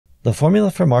The formula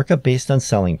for markup based on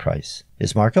selling price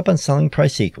is markup on selling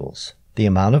price equals the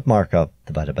amount of markup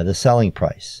divided by the selling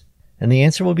price. And the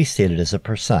answer will be stated as a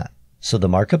percent. So the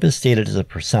markup is stated as a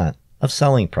percent of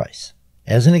selling price.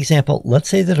 As an example, let's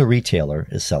say that a retailer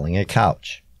is selling a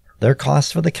couch. Their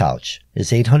cost for the couch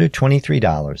is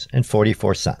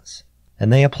 $823.44,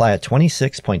 and they apply a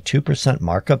 26.2%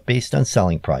 markup based on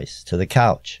selling price to the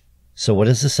couch. So what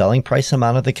is the selling price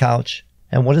amount of the couch,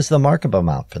 and what is the markup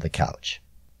amount for the couch?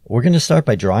 We're going to start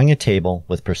by drawing a table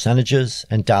with percentages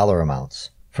and dollar amounts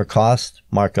for cost,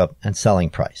 markup, and selling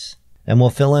price, and we'll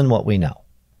fill in what we know.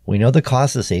 We know the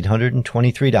cost is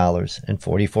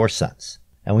 $823.44,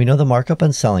 and we know the markup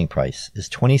on selling price is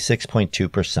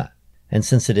 26.2%. And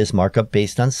since it is markup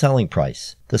based on selling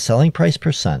price, the selling price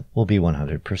percent will be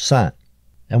 100%.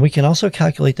 And we can also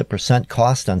calculate the percent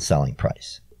cost on selling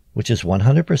price, which is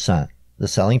 100% the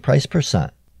selling price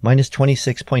percent minus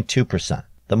 26.2%,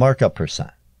 the markup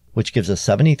percent, which gives us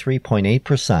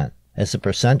 73.8% as the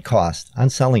percent cost on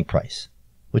selling price,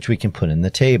 which we can put in the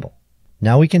table.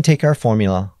 Now we can take our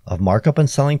formula of markup on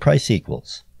selling price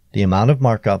equals the amount of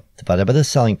markup divided by the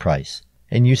selling price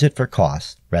and use it for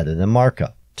cost rather than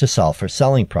markup to solve for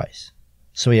selling price.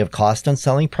 So we have cost on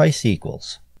selling price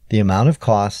equals the amount of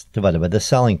cost divided by the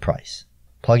selling price.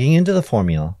 Plugging into the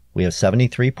formula, we have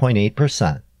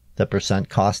 73.8%, the percent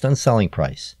cost on selling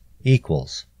price,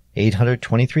 equals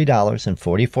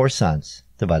 $823.44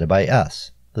 divided by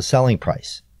S, the selling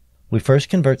price. We first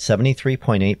convert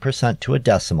 73.8% to a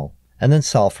decimal and then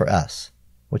solve for S,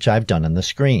 which I've done on the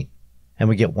screen. And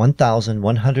we get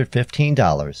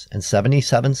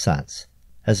 $1,115.77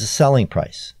 as the selling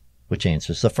price, which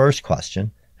answers the first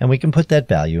question, and we can put that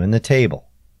value in the table.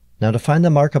 Now to find the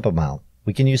markup amount,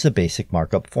 we can use the basic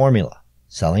markup formula.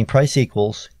 Selling price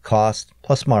equals cost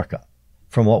plus markup.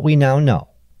 From what we now know,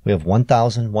 we have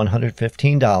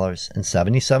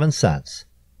 $1,115.77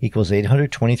 equals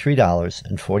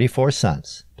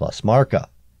 $823.44 plus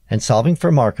markup. And solving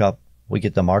for markup, we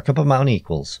get the markup amount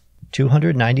equals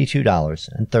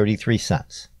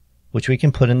 $292.33, which we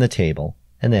can put in the table,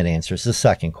 and that answers the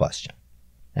second question.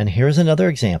 And here's another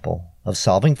example of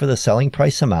solving for the selling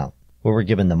price amount, where we're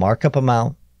given the markup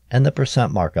amount and the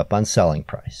percent markup on selling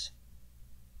price.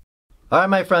 Alright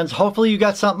my friends, hopefully you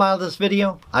got something out of this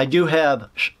video. I do have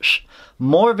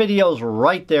more videos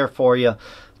right there for you.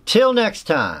 Till next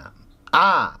time,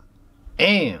 I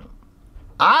am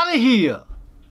out of here.